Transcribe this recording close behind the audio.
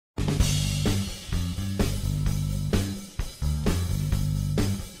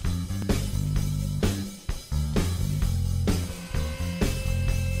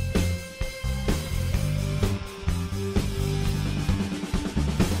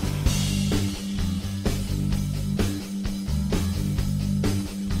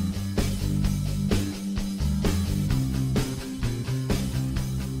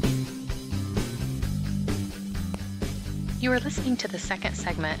You are listening to the second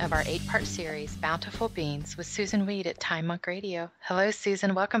segment of our 8-part series, Bountiful Beans, with Susan Weed at Time Monk Radio. Hello,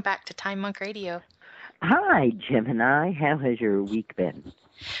 Susan. Welcome back to Time Monk Radio. Hi, Gemini. How has your week been?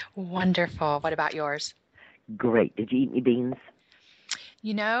 Wonderful. What about yours? Great. Did you eat any beans?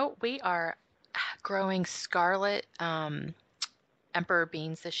 You know, we are growing scarlet emperor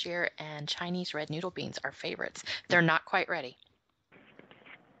beans this year, and Chinese red noodle beans are favorites. They're not quite ready.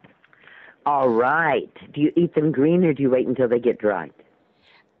 All right. Do you eat them green or do you wait until they get dried?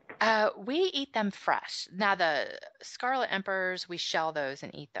 We eat them fresh. Now, the scarlet emperors, we shell those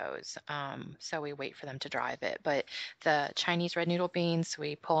and eat those. So we wait for them to dry a bit. But the Chinese red noodle beans,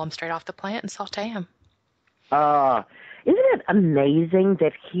 we pull them straight off the plant and saute them. Isn't it amazing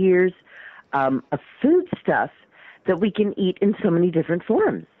that here's a foodstuff that we can eat in so many different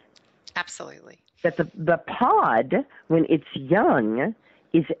forms? Absolutely. That the pod, when it's young,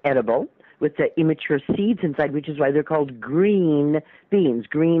 is edible with the immature seeds inside, which is why they're called green beans.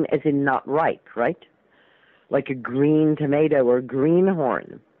 Green as in not ripe, right? Like a green tomato or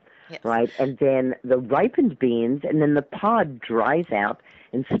greenhorn, yes. Right? And then the ripened beans, and then the pod dries out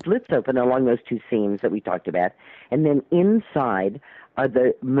and splits open along those two seams that we talked about. And then inside are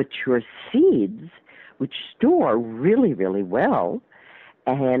the mature seeds, which store really, really well,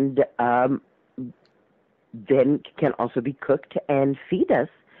 and then can also be cooked and feed us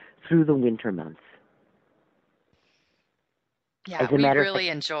through the winter months. Yeah, we really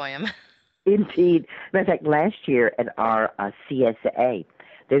enjoy them. Indeed. Matter of fact, last year at our CSA,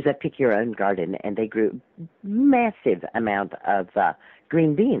 there's a Pick Your Own Garden, and they grew massive amount of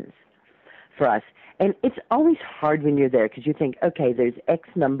green beans for us. And it's always hard when you're there because you think, okay, there's X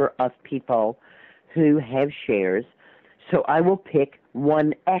number of people who have shares, so I will pick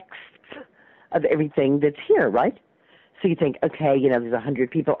 1/X of everything that's here, right? So you think, okay, there's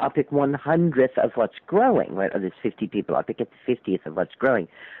 100 people, I'll pick 1/100th of what's growing, right? Or there's 50 people, I'll pick a 50th of what's growing.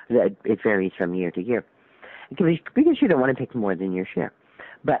 It varies from year to year. Because you don't want to pick more than your share.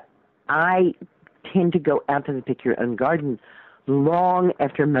 But I tend to go out to the Pick Your Own Garden long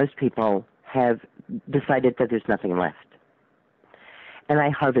after most people have decided that there's nothing left. And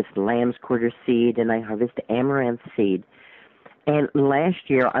I harvest lamb's quarter seed, and I harvest amaranth seed. And last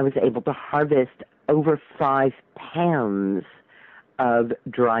year I was able to harvest over 5 pounds of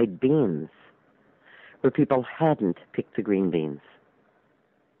dried beans where people hadn't picked the green beans.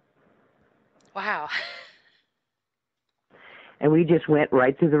 Wow. And we just went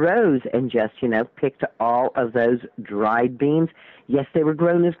right through the rows and just, picked all of those dried beans. Yes, they were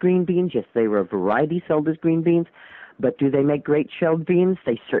grown as green beans. Yes, they were a variety sold as green beans. But do they make great shelled beans?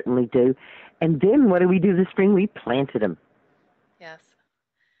 They certainly do. And then what do we do this spring? We planted them. Yes.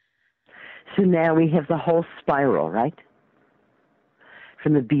 So now we have the whole spiral, right?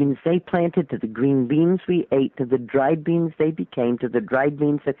 From the beans they planted to the green beans we ate to the dried beans they became to the dried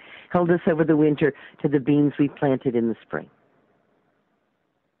beans that held us over the winter to the beans we planted in the spring.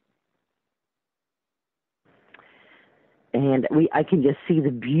 And I can just see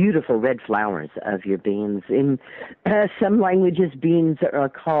the beautiful red flowers of your beans. In some languages, beans are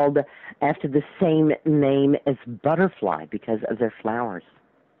called after the same name as butterfly because of their flowers.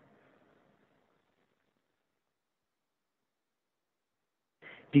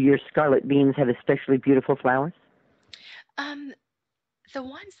 Do your scarlet beans have especially beautiful flowers? The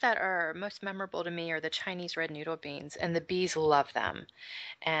ones that are most memorable to me are the Chinese red noodle beans, and the bees love them.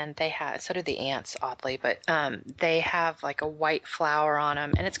 And so do the ants, oddly, but they have like a white flower on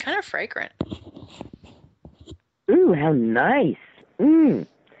them, and it's kind of fragrant. Ooh, how nice.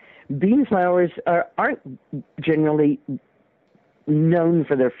 Bean flowers aren't generally known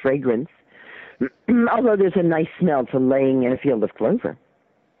for their fragrance, although there's a nice smell to laying in a field of clover.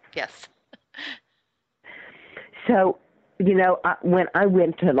 Yes. So, when I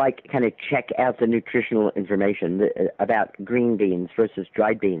went to kind of check out the nutritional information about green beans versus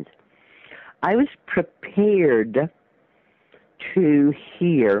dried beans, I was prepared to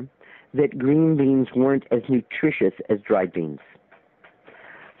hear that green beans weren't as nutritious as dried beans.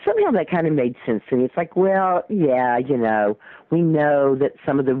 Somehow that kind of made sense to me. It's like, well, yeah, we know that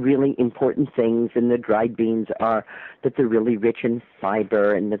some of the really important things in the dried beans are that they're really rich in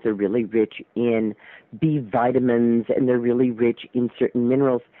fiber and that they're really rich in B vitamins and they're really rich in certain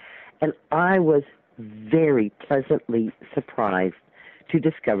minerals. And I was very pleasantly surprised to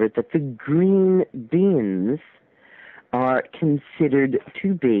discover that the green beans are considered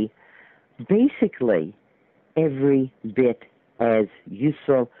to be basically every bit as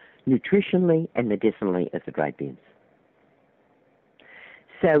useful nutritionally and medicinally as the dried beans.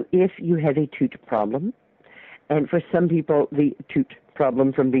 So if you have a toot problem, and for some people the toot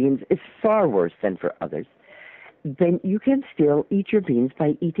problem from beans is far worse than for others, then you can still eat your beans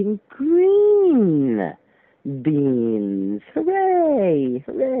by eating green beans. Hooray,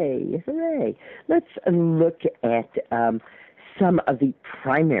 hooray, hooray. Let's look at some of the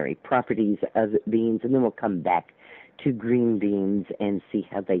primary properties of beans, and then we'll come back to green beans and see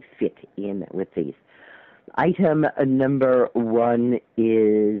how they fit in with these. Item number 1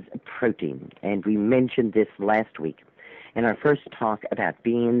 is protein, and we mentioned this last week. In our first talk about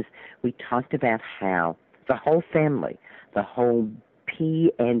beans, we talked about how the whole family, the whole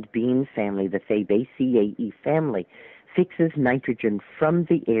pea and bean family, the Fabaceae family, fixes nitrogen from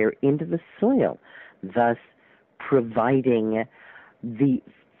the air into the soil, thus providing the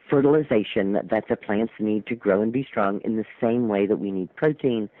fertilization that the plants need to grow and be strong. In the same way that we need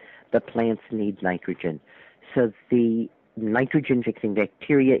protein, the plants need nitrogen. So the nitrogen-fixing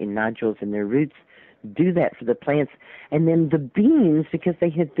bacteria in nodules in their roots do that for the plants, and then the beans, because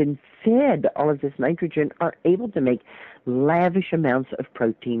they have been fed all of this nitrogen, are able to make lavish amounts of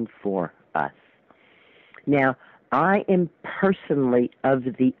protein for us. Now, I am personally of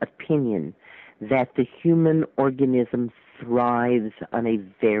the opinion that the human organism thrives on a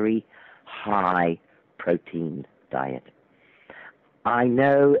very high protein diet. I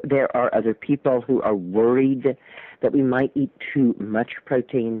know there are other people who are worried that we might eat too much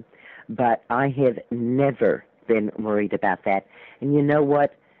protein, but I have never been worried about that. And you know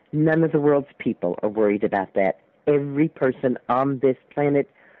what? None of the world's people are worried about that. Every person on this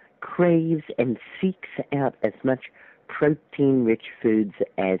planet craves and seeks out as much protein-rich foods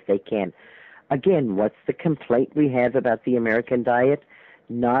as they can. Again, what's the complaint we have about the American diet?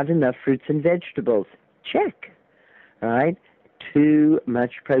 Not enough fruits and vegetables. Check. All right? Too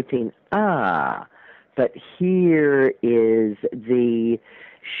much protein. But here is the,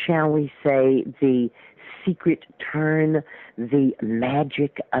 shall we say, the secret turn, the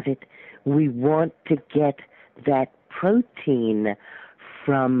magic of it. We want to get that protein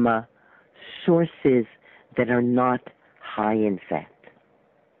from sources that are not high in fat.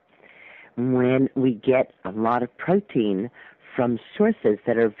 When we get a lot of protein from sources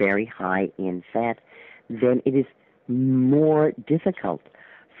that are very high in fat, then it is more difficult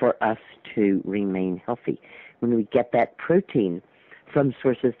for us to remain healthy. When we get that protein from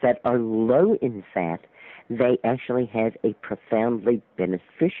sources that are low in fat, they actually have a profoundly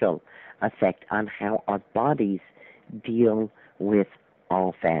beneficial effect on how our bodies deal with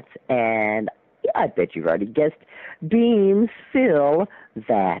all fats. And I bet you've already guessed, beans fill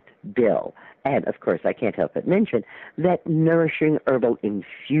that bill. And, of course, I can't help but mention that nourishing herbal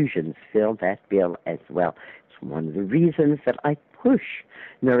infusions fill that bill as well. It's one of the reasons that I push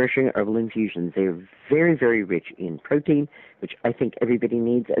nourishing herbal infusions. They're very, very rich in protein, which I think everybody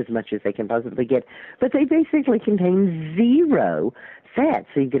needs as much as they can possibly get. But they basically contain zero fat,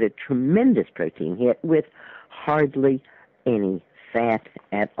 so you get a tremendous protein hit with hardly any fat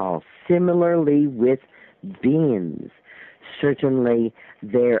at all. Similarly with beans. Certainly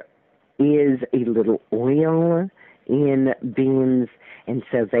there is a little oil in beans, and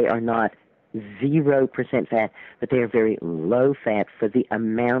so they are not 0% fat, but they are very low fat for the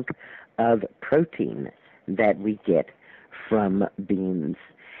amount of protein that we get from beans.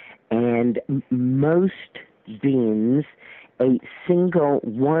 And most beans, a single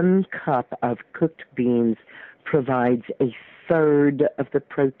 1 cup of cooked beans provides a third of the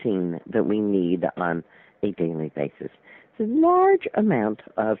protein that we need on a daily basis. It's a large amount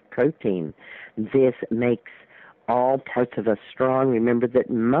of protein. This makes all parts of us strong. Remember that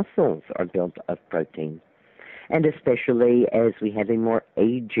muscles are built of protein. And especially as we have a more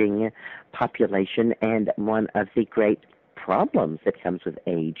aging population, and one of the great problems that comes with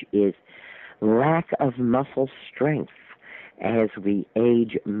age is lack of muscle strength. As we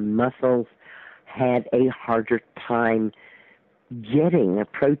age, muscles have a harder time getting a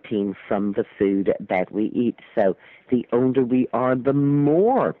protein from the food that we eat. So the older we are, the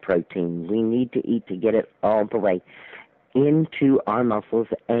more protein we need to eat to get it all the way into our muscles,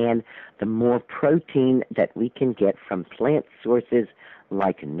 and the more protein that we can get from plant sources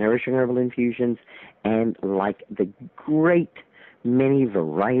like nourishing herbal infusions and like the great many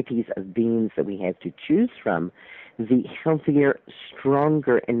varieties of beans that we have to choose from, the healthier,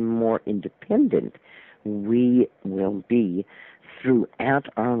 stronger, and more independent we will be throughout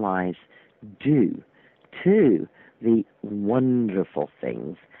our lives due to the wonderful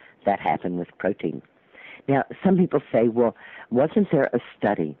things that happen with protein. Now, some people say, well, wasn't there a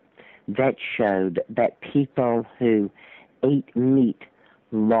study that showed that people who ate meat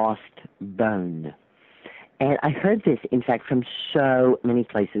lost bone? And I heard this, in fact, from so many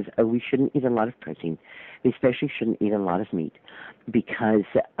places. Oh, we shouldn't eat a lot of protein. We especially shouldn't eat a lot of meat because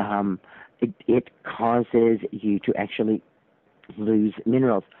it causes you to actually lose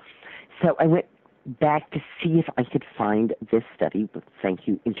minerals. So I went back to see if I could find this study. But thank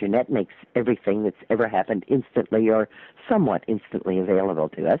you, Internet makes everything that's ever happened instantly or somewhat instantly available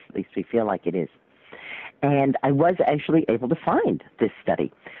to us. At least we feel like it is. And I was actually able to find this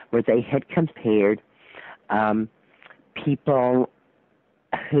study where they had compared people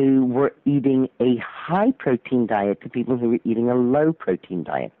who were eating a high-protein diet to people who were eating a low-protein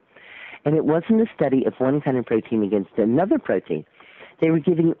diet. And it wasn't a study of one kind of protein against another protein. They were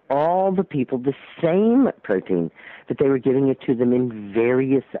giving all the people the same protein, but they were giving it to them in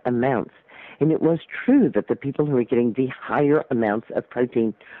various amounts. And it was true that the people who were getting the higher amounts of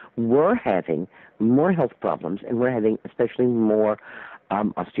protein were having more health problems and were having especially more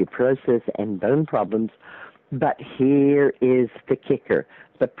osteoporosis and bone problems. But here is the kicker.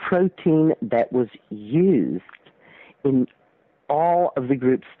 The protein that was used in all of the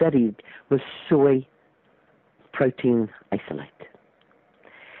groups studied was soy protein isolate,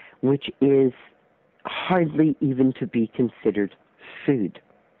 which is hardly even to be considered food.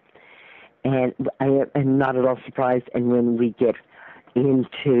 And I am not at all surprised. And when we get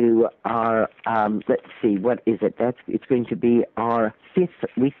into our, let's see, what is it? It's going to be our 5th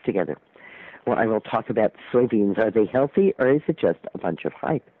week together. Well, I will talk about soybeans. Are they healthy, or is it just a bunch of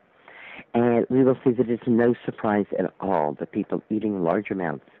hype? And we will see that it's no surprise at all that people eating large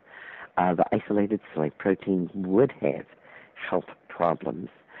amounts of isolated soy protein would have health problems.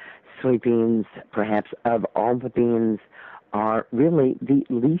 Soybeans, perhaps of all the beans, are really the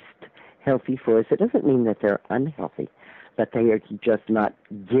least healthy for us. It doesn't mean that they're unhealthy, but they are just not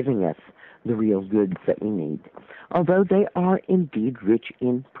giving us the real goods that we need. Although they are indeed rich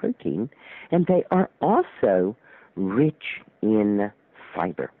in protein, and they are also rich in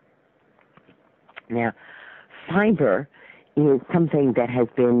fiber. Now, fiber is something that has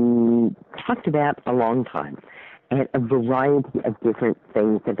been talked about a long time, and a variety of different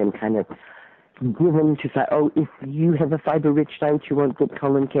things have been kind of given to say, oh, if you have a fiber-rich diet, you won't get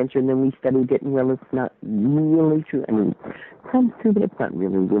colon cancer, and then we studied it, and well, it's not really true. I mean, it sounds true, but it's not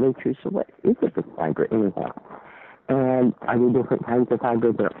really true. So what is it with fiber anyhow? And are there different kinds of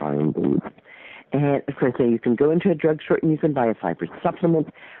fiber? There are indeed. And, of course, you can go into a drugstore and you can buy a fiber supplement,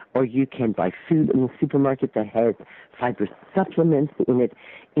 or you can buy food in the supermarket that has fiber supplements in it.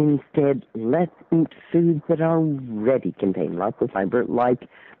 Instead, let's eat foods that already contain lots of fiber, like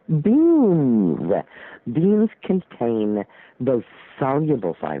beans. Beans contain both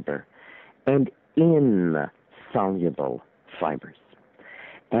soluble fiber and insoluble fibers.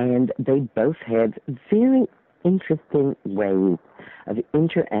 And they both have very interesting ways of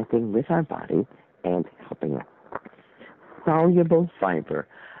interacting with our body and helping us. Soluble fiber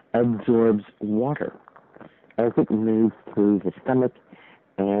absorbs water as it moves through the stomach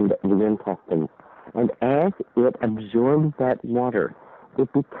and the intestines. And as it absorbs that water,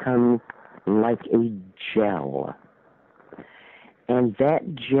 it becomes like a gel. And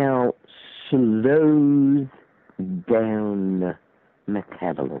that gel slows down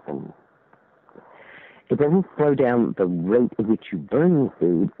metabolism. It doesn't slow down the rate at which you burn the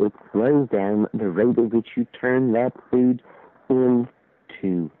food, it slows down the rate at which you turn that food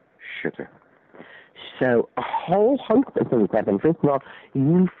into sugar. So a whole host of things happen. First of all,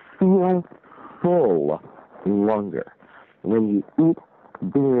 you feel full longer. When you eat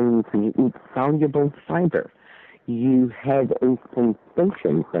beans, when you eat soluble fiber, you have a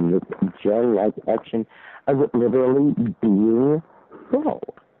sensation from this gel-like action of it literally being full.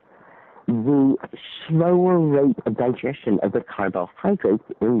 The slower rate of digestion of the carbohydrates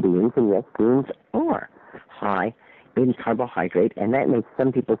in beans, and yes, beans are high in carbohydrate, and that makes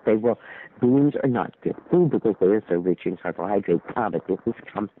some people say, well, beans are not good food because they are so rich in carbohydrates. But this is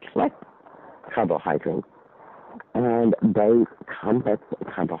complex carbohydrates, and those complex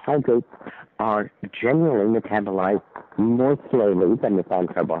carbohydrates are generally metabolized more slowly than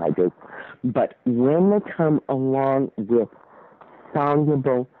refined carbohydrates, but when they come along with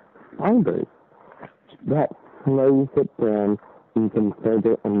soluble fibers, that slows it down even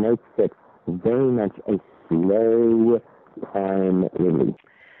further and makes it very much a slow time release.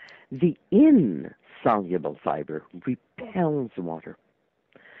 The insoluble fiber repels water.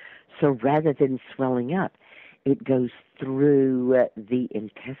 So rather than swelling up, it goes through the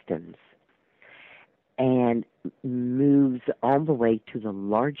intestines and moves all the way to the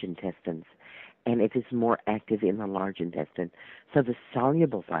large intestines, and it is more active in the large intestine. So the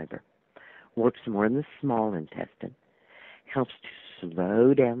soluble fiber works more in the small intestine, helps to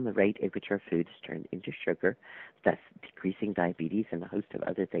slow down the rate at which our food is turned into sugar, thus decreasing diabetes and a host of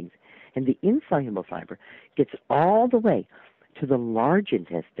other things. And the insoluble fiber gets all the way to the large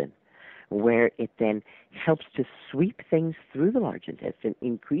intestine, where it then helps to sweep things through the large intestine,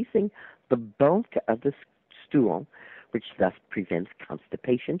 increasing the bulk of the stool, which thus prevents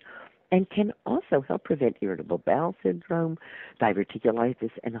constipation, and can also help prevent irritable bowel syndrome,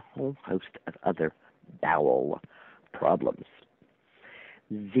 diverticulitis, and a whole host of other bowel problems.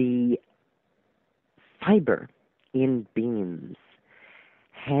 The fiber in beans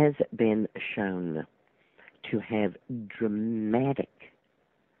has been shown to have dramatic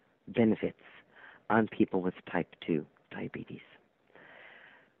benefits on people with type 2 diabetes.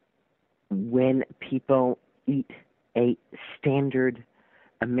 When people eat a standard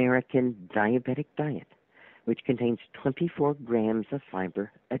American diabetic diet, which contains 24 grams of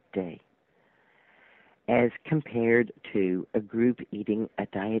fiber a day, as compared to a group eating a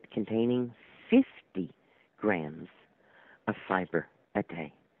diet containing 50 grams of fiber a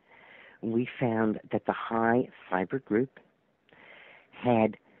day, we found that the high fiber group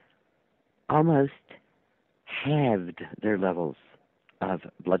had almost halved their levels of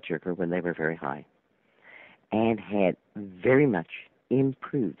blood sugar when they were very high, and had very much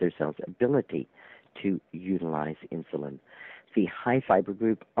improved their cells' ability to utilize insulin. The high fiber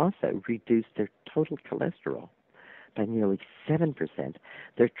group also reduced their total cholesterol by nearly 7%,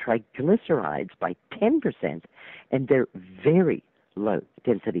 their triglycerides by 10%, and their very low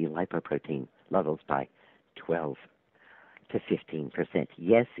density lipoprotein levels by 12 to 15%.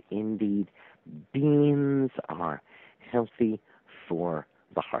 Yes, indeed, beans are healthy for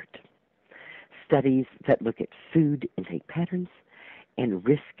the heart. Studies that look at food intake patterns and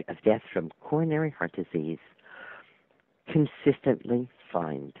risk of death from coronary heart disease consistently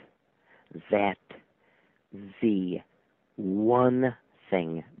find that the one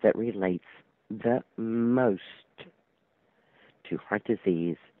thing that relates the most to heart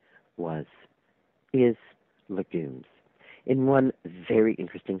disease is legumes. In one very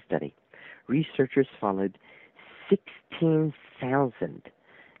interesting study, researchers followed 16,000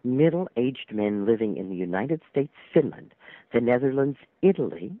 middle-aged men living in the United States, Finland, the Netherlands,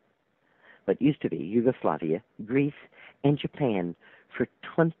 Italy, what used to be Yugoslavia, Greece, and Japan for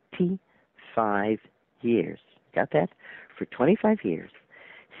 25 years. Got that? For 25 years.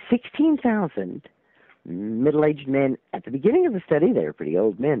 16,000 middle-aged men at the beginning of the study. They were pretty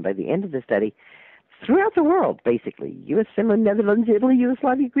old men. By the end of the study, throughout the world, basically, U.S., Finland, Netherlands, Italy,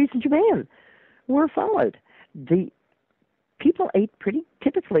 Yugoslavia, Greece, and Japan were followed. The people ate pretty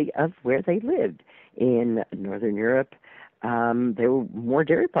typically of where they lived. In Northern Europe, there were more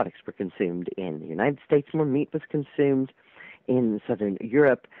dairy products were consumed. In the United States, more meat was consumed. In Southern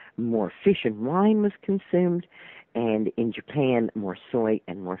Europe, more fish and wine was consumed. And in Japan, more soy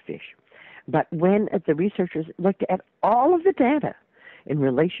and more fish. But when the researchers looked at all of the data in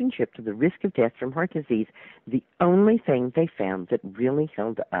relationship to the risk of death from heart disease, the only thing they found that really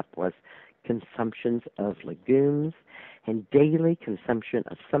held up was consumptions of legumes, and daily consumption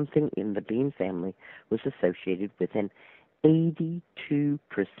of something in the bean family was associated with an 82%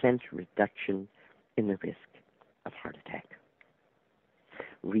 reduction in the risk of heart attack.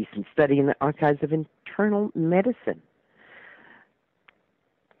 Recent study in the Archives of Internal Medicine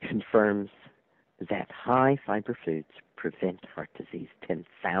confirms that high fiber foods prevent heart disease.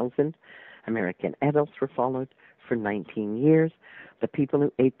 10,000 American adults were followed for 19 years. The people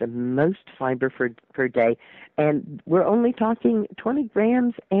who ate the most fiber per day, and we're only talking 20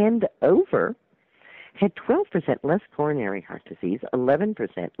 grams and over, had 12% less coronary heart disease,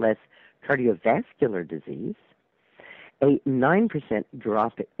 11% less cardiovascular disease, a 9%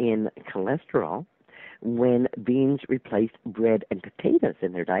 drop in cholesterol when beans replaced bread and potatoes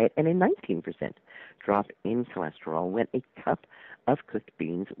in their diet, and a 19% drop in cholesterol when a cup of cooked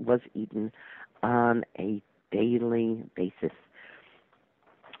beans was eaten on a daily basis.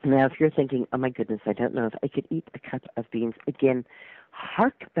 Now, if you're thinking, oh my goodness, I don't know if I could eat a cup of beans, again,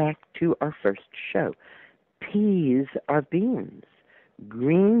 hark back to our first show. Peas are beans.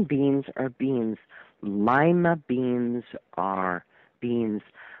 Green beans are beans. Lima beans are beans.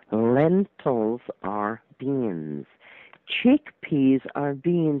 Lentils are beans. Chickpeas are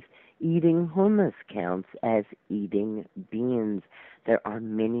beans. Eating hummus counts as eating beans. There are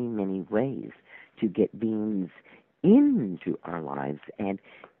many, many ways to get beans into our lives and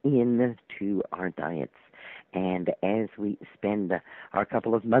into our diets. And as we spend our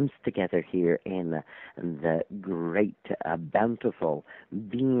couple of months together here in the great bountiful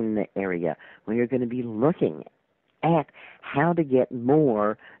bean area, we are going to be looking at how to get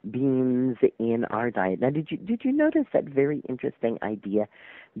more beans in our diet. Now, did you notice that very interesting idea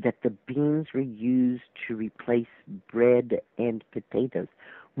that the beans were used to replace bread and potatoes?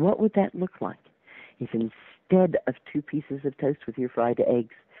 What would that look like if instead of 2 pieces of toast with your fried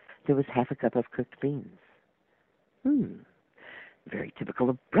eggs, there was half a cup of cooked beans. Very typical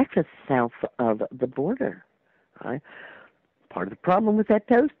of breakfast south of the border. Right? Part of the problem with that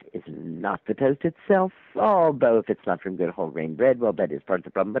toast is not the toast itself, although if it's not from good whole grain bread, well, that is part of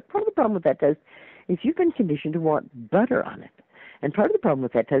the problem. But part of the problem with that toast is you've been conditioned to want butter on it. And part of the problem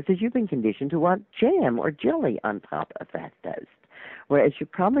with that toast is you've been conditioned to want jam or jelly on top of that toast. Whereas you're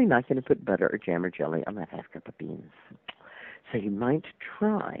probably not going to put butter or jam or jelly on that half cup of beans. So you might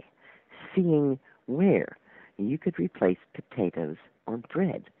try seeing where you could replace potatoes or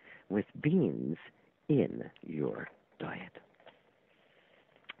bread with beans in your diet.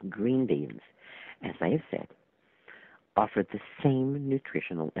 Green beans, as I have said, offer the same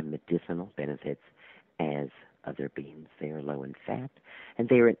nutritional and medicinal benefits as other beans. They are low in fat, and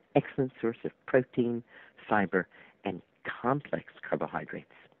they are an excellent source of protein, fiber, and complex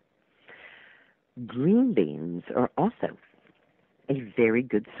carbohydrates. Green beans are also a very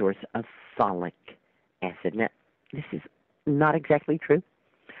good source of folic acid. Now, this is not exactly true.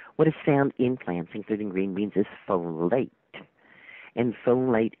 What is found in plants, including green beans, is folate. And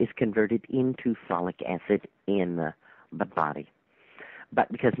folate is converted into folic acid in the body.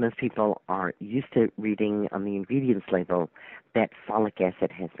 But because most people are used to reading on the ingredients label that folic acid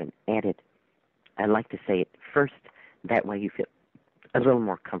has been added, I like to say it first. That way you feel a little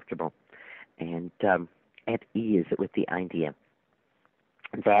more comfortable and at ease with the idea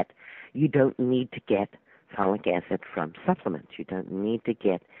that you don't need to get folic acid from supplements. You don't need to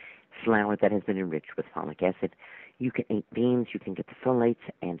get flour that has been enriched with folic acid. You can eat beans, you can get the folates,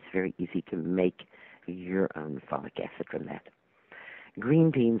 and it's very easy to make your own folic acid from that. Green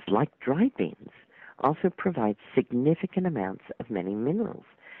beans, like dried beans, also provide significant amounts of many minerals,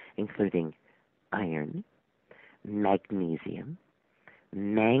 including iron, magnesium,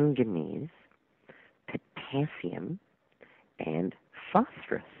 manganese, potassium, and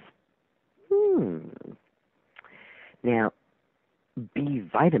phosphorus. Now, B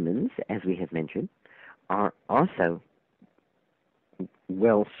vitamins, as we have mentioned, are also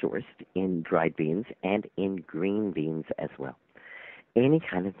well sourced in dried beans and in green beans as well. Any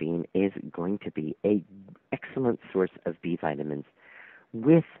kind of bean is going to be an excellent source of B vitamins,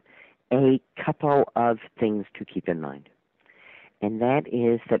 with a couple of things to keep in mind. And that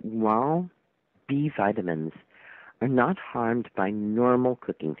is that while B vitamins are not harmed by normal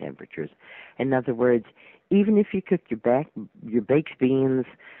cooking temperatures, in other words, even if you cook your baked beans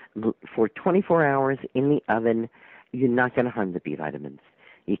for 24 hours in the oven, you're not going to harm the B vitamins.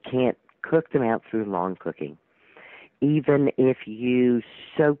 You can't cook them out through long cooking. Even if you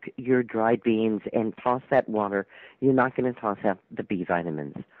soak your dried beans and toss that water, you're not going to toss out the B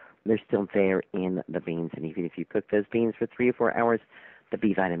vitamins. They're still there in the beans, and even if you cook those beans for 3 or 4 hours, the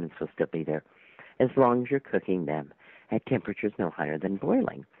B vitamins will still be there, as long as you're cooking them at temperatures no higher than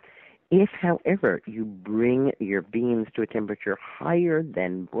boiling. If, however, you bring your beans to a temperature higher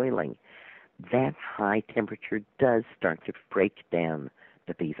than boiling, that high temperature does start to break down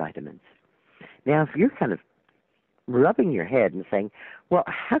the B vitamins. Now, if you're kind of rubbing your head and saying, well,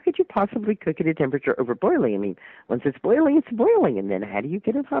 how could you possibly cook at a temperature over boiling? I mean, once it's boiling, and then how do you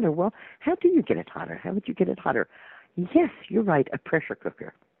get it hotter? Well, how do you get it hotter? How would you get it hotter? Yes, you're right, a pressure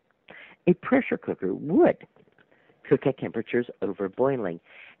cooker. A pressure cooker would cook at temperatures over boiling.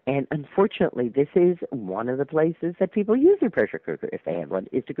 And unfortunately, this is one of the places that people use their pressure cooker, if they have one,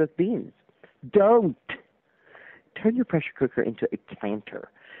 is to cook beans. Don't. Turn your pressure cooker into a planter.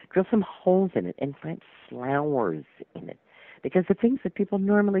 Drill some holes in it and plant flowers in it. Because the things that people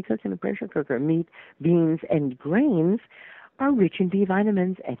normally cook in a pressure cooker, meat, beans, and grains, are rich in B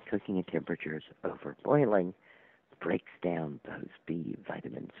vitamins, and cooking at temperatures over boiling breaks down those B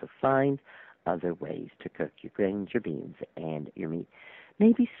vitamins. So find other ways to cook your grains, your beans, and your meat.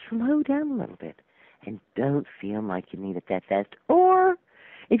 Maybe slow down a little bit and don't feel like you need it that fast. Or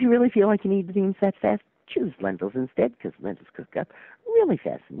if you really feel like you need the beans that fast, choose lentils instead, because lentils cook up really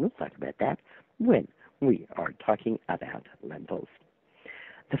fast. And we'll talk about that when we are talking about lentils.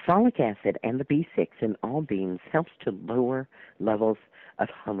 The folic acid and the B6 in all beans helps to lower levels of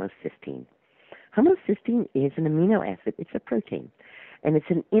homocysteine. Homocysteine is an amino acid. It's a protein, and it's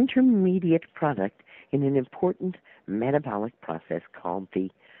an intermediate product in an important metabolic process called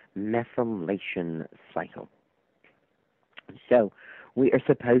the methylation cycle. So we are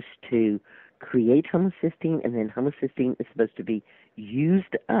supposed to create homocysteine, and then homocysteine is supposed to be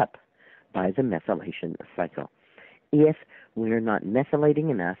used up by the methylation cycle. If we're not methylating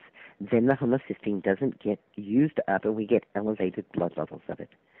enough, then the homocysteine doesn't get used up, and we get elevated blood levels of it.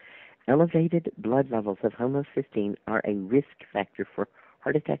 Elevated blood levels of homocysteine are a risk factor for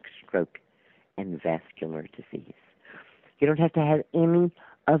heart attack, stroke, and vascular disease. You don't have to have any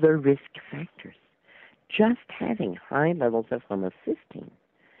other risk factors. Just having high levels of homocysteine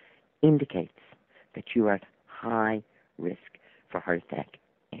indicates that you are at high risk for heart attack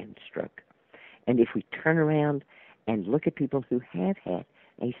and stroke. And if we turn around and look at people who have had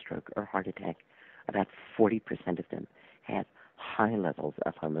a stroke or heart attack, about 40% of them have high levels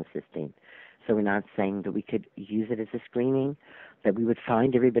of homocysteine. So we're not saying that we could use it as a screening, that we would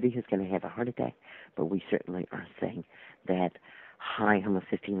find everybody who's going to have a heart attack, but we certainly are saying that high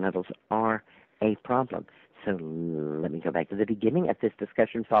homocysteine levels are a problem. So let me go back to the beginning of this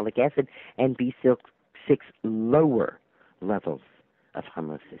discussion, folic acid and B6 lower levels of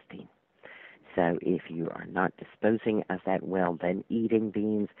homocysteine. So if you are not disposing of that well, then eating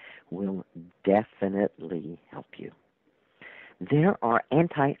beans will definitely help you. There are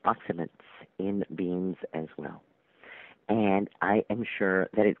antioxidants in beans as well. And I am sure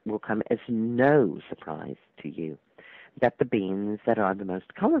that it will come as no surprise to you that the beans that are the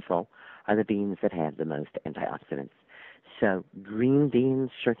most colorful are the beans that have the most antioxidants. So green beans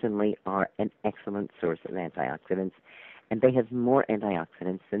certainly are an excellent source of antioxidants, and they have more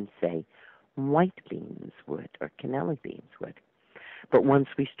antioxidants than, say, white beans would or cannella beans would. But once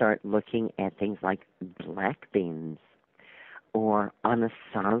we start looking at things like black beans or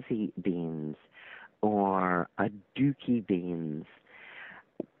Anasazi beans or aduki beans,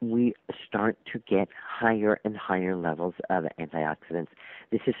 we start to get higher and higher levels of antioxidants.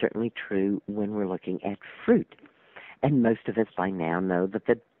 This is certainly true when we're looking at fruit. And most of us by now know that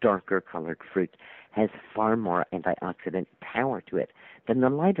the darker colored fruit has far more antioxidant power to it than the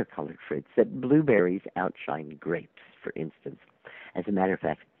lighter colored fruits, that blueberries outshine grapes, for instance. As a matter of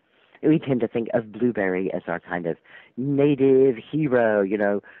fact, we tend to think of blueberry as our kind of native hero,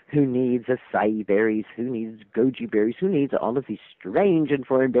 who needs acai berries, who needs goji berries, who needs all of these strange and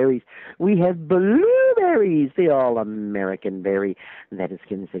foreign berries. We have blueberries, the all-American berry that is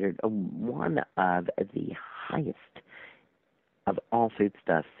considered one of the highest of all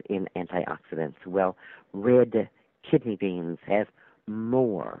foodstuffs in antioxidants. Well, red kidney beans have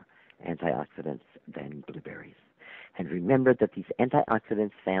more antioxidants than blueberries. And remember that these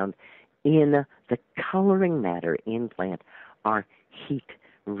antioxidants found in the coloring matter in plant are heat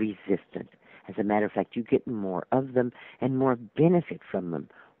resistant. As a matter of fact, you get more of them and more benefit from them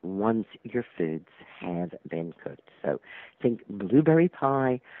once your foods have been cooked. So think blueberry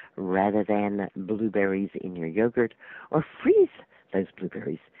pie rather than blueberries in your yogurt, or freeze those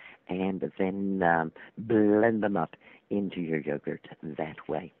blueberries and then blend them up into your yogurt that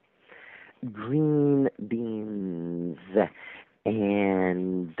way. Green beans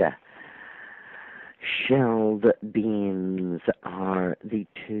and shelled beans are the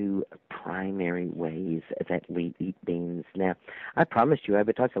two primary ways that we eat beans. Now, I promised you I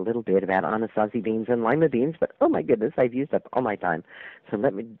would talk a little bit about Anasazi beans and Lima beans, but oh my goodness, I've used up all my time. So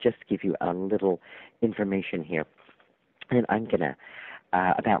let me just give you a little information here. And I'm going to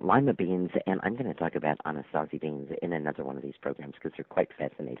about Lima beans, and I'm going to talk about Anasazi beans in another one of these programs because they're quite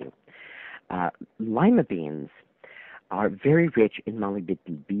fascinating. Lima beans are very rich in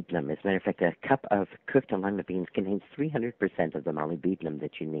molybdenum. As a matter of fact, a cup of cooked lima beans contains 300% of the molybdenum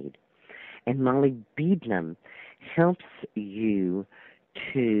that you need. And molybdenum helps you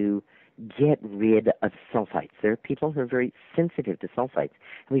to get rid of sulfites. There are people who are very sensitive to sulfites,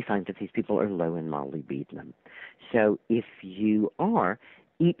 and we find that these people are low in molybdenum. So if you are,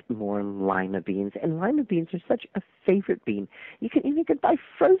 eat more lima beans. And lima beans are such a favorite bean. You can even buy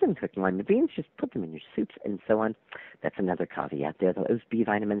frozen cooked lima beans. Just put them in your soups and so on. That's another caveat there. Those B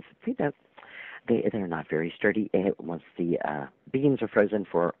vitamins, they're not very sturdy. Once the beans are frozen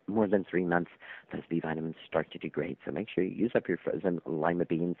for more than 3 months, those B vitamins start to degrade. So make sure you use up your frozen lima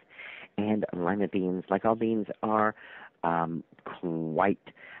beans. And lima beans, like all beans, are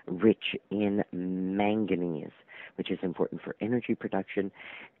quite rich in manganese, which is important for energy production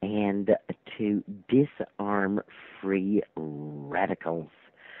and to disarm free radicals.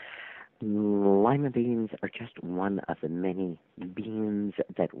 Lima beans are just one of the many beans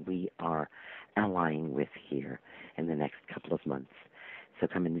that we are allying with here in the next couple of months. So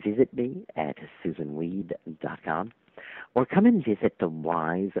come and visit me at SusanWeed.com, or come and visit the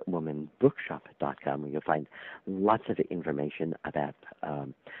WiseWomanBookshop.com, where you'll find lots of information about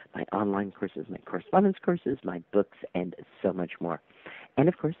my online courses, my correspondence courses, my books, and so much more. And,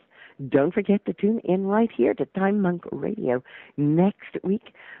 of course, don't forget to tune in right here to Time Monk Radio next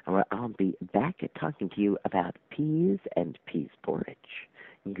week, where I'll be back talking to you about peas and peas porridge.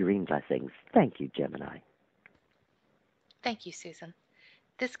 Green blessings. Thank you, Gemini. Thank you, Susan.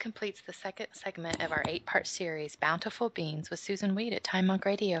 This completes the second segment of our 8-part series, Bountiful Beans, with Susan Weed at Time Monk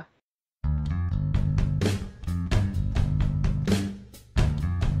Radio.